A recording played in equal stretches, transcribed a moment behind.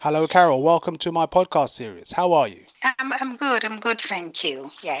Hello, Carol. Welcome to my podcast series. How are you? I'm good. I'm good, thank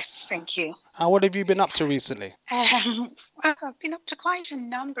you. Yes, thank you. And what have you been up to recently? Well, I've been up to quite a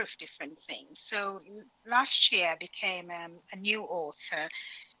number of different things. So last year I became a new author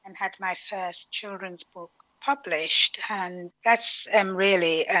and had my first children's book published, and that's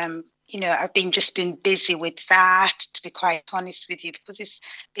really I've been busy with that, to be quite honest with you, because it's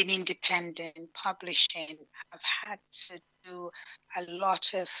been independent publishing. I've had to do a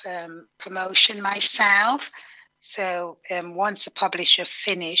lot of promotion myself. So once the publisher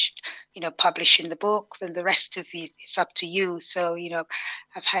finished, publishing the book, then the rest of it is up to you. So,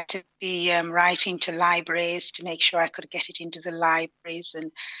 I've had to be writing to libraries to make sure I could get it into the libraries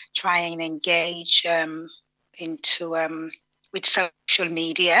and try and engage into with social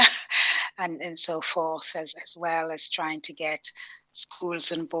media and so forth, as well as trying to get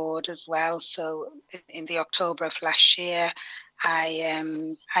schools on board as well. So in the October of last year,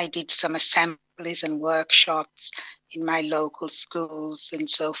 I did some assemblies and workshops in my local schools and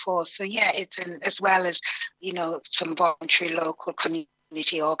so forth. So yeah, as well as some voluntary local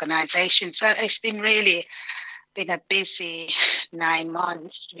community organisations. So it's been a busy 9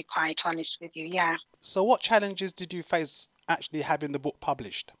 months, to be quite honest with you. Yeah. So, what challenges did you face actually having the book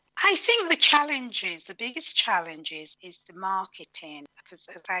published? I think the biggest challenges is the marketing, because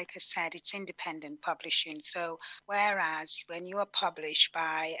like I said, it's independent publishing. So whereas when you are published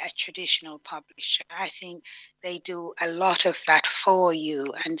by a traditional publisher, I think they do a lot of that for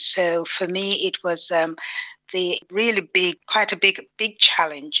you. And so for me, it was the really big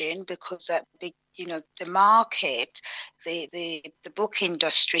challenging, because the market, the book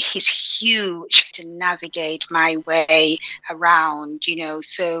industry is huge to navigate my way around.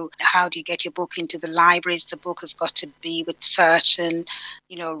 So how do you get your book into the libraries? The book has got to be with certain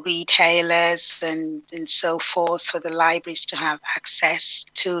retailers and so forth, for the libraries to have access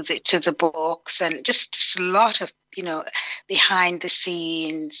to the books, and just a lot of behind the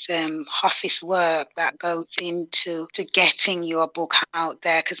scenes office work that goes into getting your book out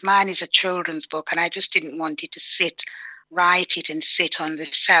there, because mine is a children's book and I just didn't want it to write it and sit on the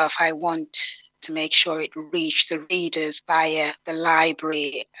shelf. I want to make sure it reached the readers via the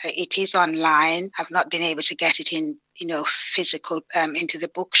library. It is online. I've not been able to get it in physical into the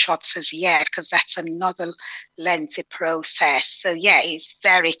bookshops as yet, because that's another lengthy process. So yeah, it's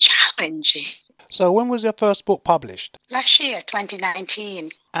very challenging. So, when was your first book published? Last year,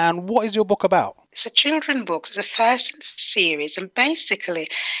 2019. And what is your book about? It's a children's book, the first series, and basically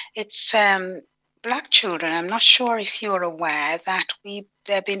it's Black children. I'm not sure if you're aware that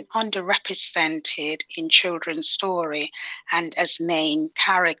they've been underrepresented in children's story and as main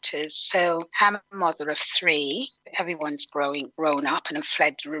characters. So I'm a mother of three. Everyone's grown up and have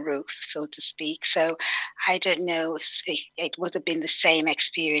fled the roof, so to speak. So I don't know if it would have been the same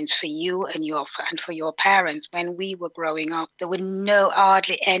experience for you and for your parents when we were growing up. There were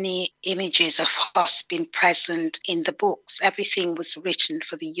hardly any images of us being present in the books. Everything was written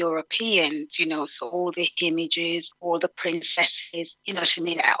for the Europeans, so all the images, all the princesses, to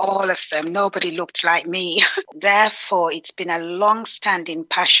me, all of them, nobody looked like me. Therefore, it's been a long-standing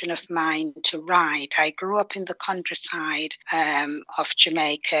passion of mine to write. I grew up in the countryside of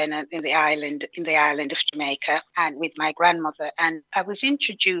Jamaica, and in the island of Jamaica, and with my grandmother. And I was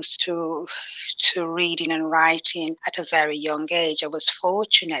introduced to reading and writing at a very young age. I was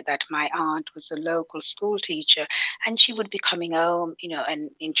fortunate that my aunt was a local school teacher, and she would be coming home,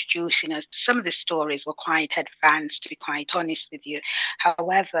 and introducing us. Some of the stories were quite advanced, to be quite honest with you.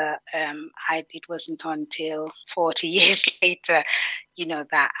 However, it wasn't until 40 years later,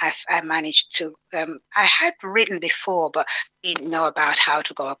 that I managed to. I had written before, but didn't know about how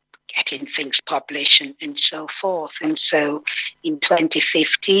to go getting things published and so forth. And so in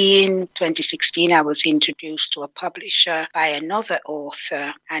 2015, 2016, I was introduced to a publisher by another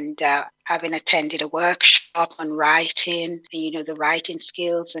author, and having attended a workshop on writing, the writing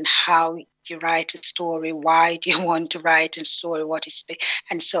skills and how you write a story, why do you want to write a story,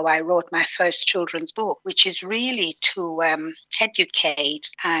 and so I wrote my first children's book, which is really to educate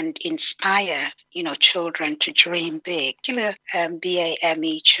and inspire, children to dream big, particularly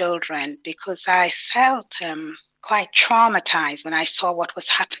BAME children, because I felt quite traumatized when I saw what was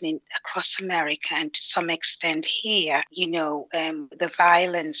happening across America and to some extent here, the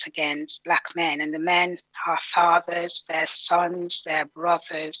violence against Black men, and the men are fathers, their sons, their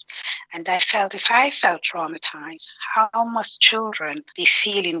brothers. And I felt, if I felt traumatized, how must children be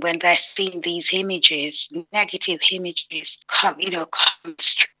feeling when they're seeing these images, negative images come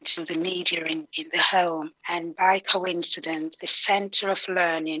to the media in the home. And by coincidence, the Center of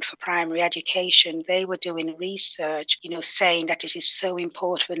Learning for Primary Education, they were doing research, saying that it is so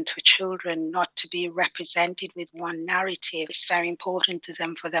important for children not to be represented with one narrative. It's very important to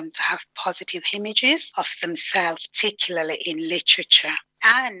them for them to have positive images of themselves, particularly in literature.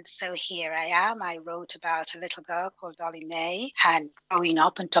 And so here I am. I wrote about a little girl called Dolly May and growing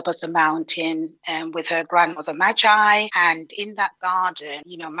up on top of the mountain with her grandmother Magi. And in that garden,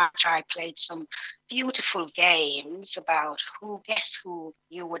 Magi played some beautiful games about guess who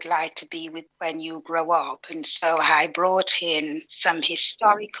you would like to be with when you grow up. And so I brought in some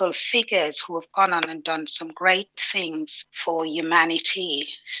historical figures who have gone on and done some great things for humanity.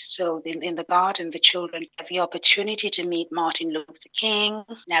 So in the garden, the children had the opportunity to meet Martin Luther King,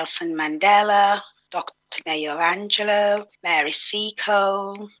 Nelson Mandela, Dr. Maya Angelou, Mary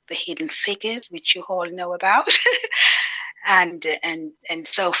Seacole, the Hidden Figures, which you all know about. And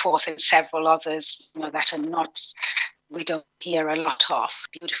so forth, and several others, that are not, we don't hear a lot of.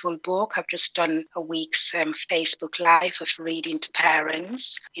 Beautiful book. I've just done a week's Facebook Live of reading to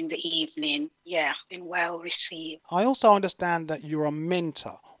parents in the evening. Yeah, been well received. I also understand that you're a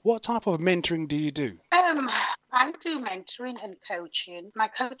mentor. What type of mentoring do you do? I do mentoring and coaching. My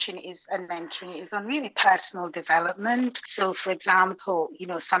coaching and mentoring is on really personal development. So, for example,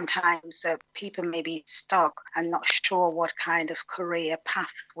 sometimes people may be stuck and not sure what kind of career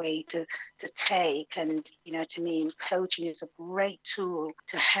pathway to take. And, to me, coaching is a great tool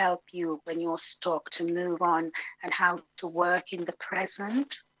to help you when you're stuck to move on and how to work in the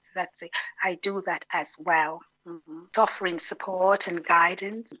present. So that's it. I do that as well. Offering support and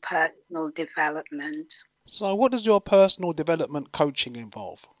guidance, personal development. So what does your personal development coaching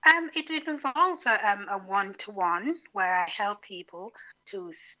involve? It involves a one-to-one where I help people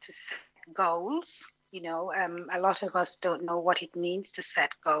to set goals. A lot of us don't know what it means to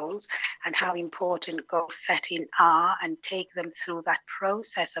set goals and how important goal setting are, and take them through that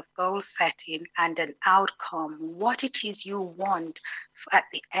process of goal setting and an outcome, what it is you want at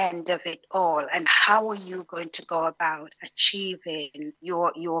the end of it all, and how are you going to go about achieving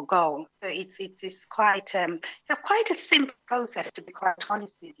your goal. So it's quite a simple process, to be quite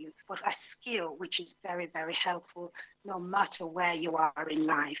honest with you, but a skill which is very, very helpful no matter where you are in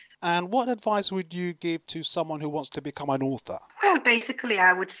life. And what advice would you give to someone who wants to become an author? Well, basically,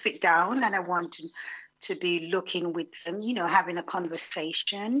 I would sit down and I want to be looking with them, having a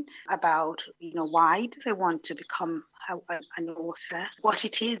conversation about, why do they want to become an author, what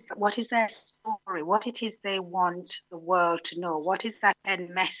is their story, what it is they want the world to know, what is that end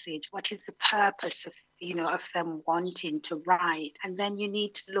message, what is the purpose of them wanting to write. And then you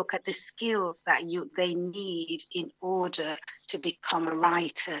need to look at the skills that they need in order to become a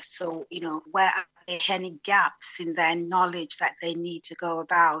writer. So, where are there any gaps in their knowledge that they need to go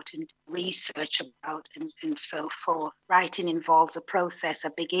about and research about and so forth. Writing involves a process,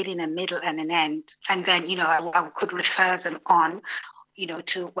 a beginning, a middle, and an end. And then, I could refer them on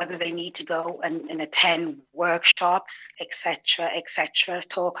to whether they need to go and attend workshops, etc.,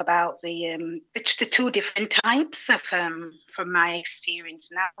 talk about the two different types of, from my experience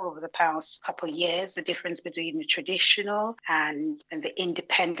now over the past couple of years, the difference between the traditional and the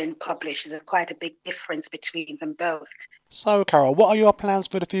independent publishers. There's quite a big difference between them both. So, Carol, what are your plans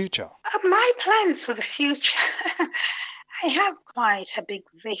for the future? My plans for the future... I have quite a big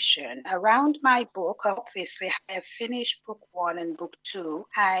vision around my book. Obviously, I have finished book 1 and book 2.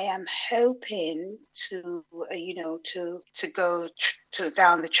 I am hoping to go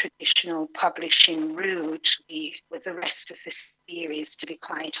down the traditional publishing route with the rest of the series, to be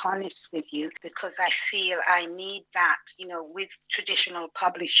quite honest with you, because I feel I need that. With traditional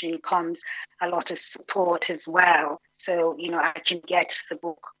publishing comes a lot of support as well. So, I can get the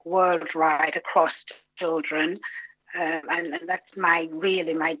book worldwide across to children. And that's my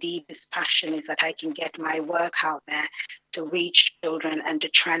deepest passion, is that I can get my work out there to reach children and to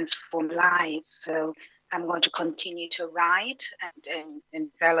transform lives. So I'm going to continue to write and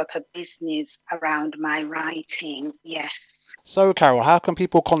develop a business around my writing. Yes. So, Carol, how can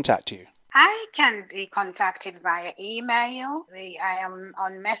people contact you? I can be contacted via email. I am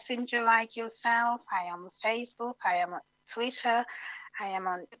on Messenger like yourself. I am on Facebook. I am on Twitter. I am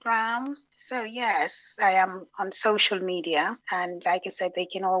on Instagram. So yes, I am on social media. And like I said, they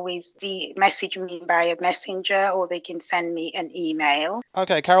can always message me via Messenger, or they can send me an email.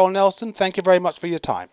 Okay, Carol Nelson, thank you very much for your time.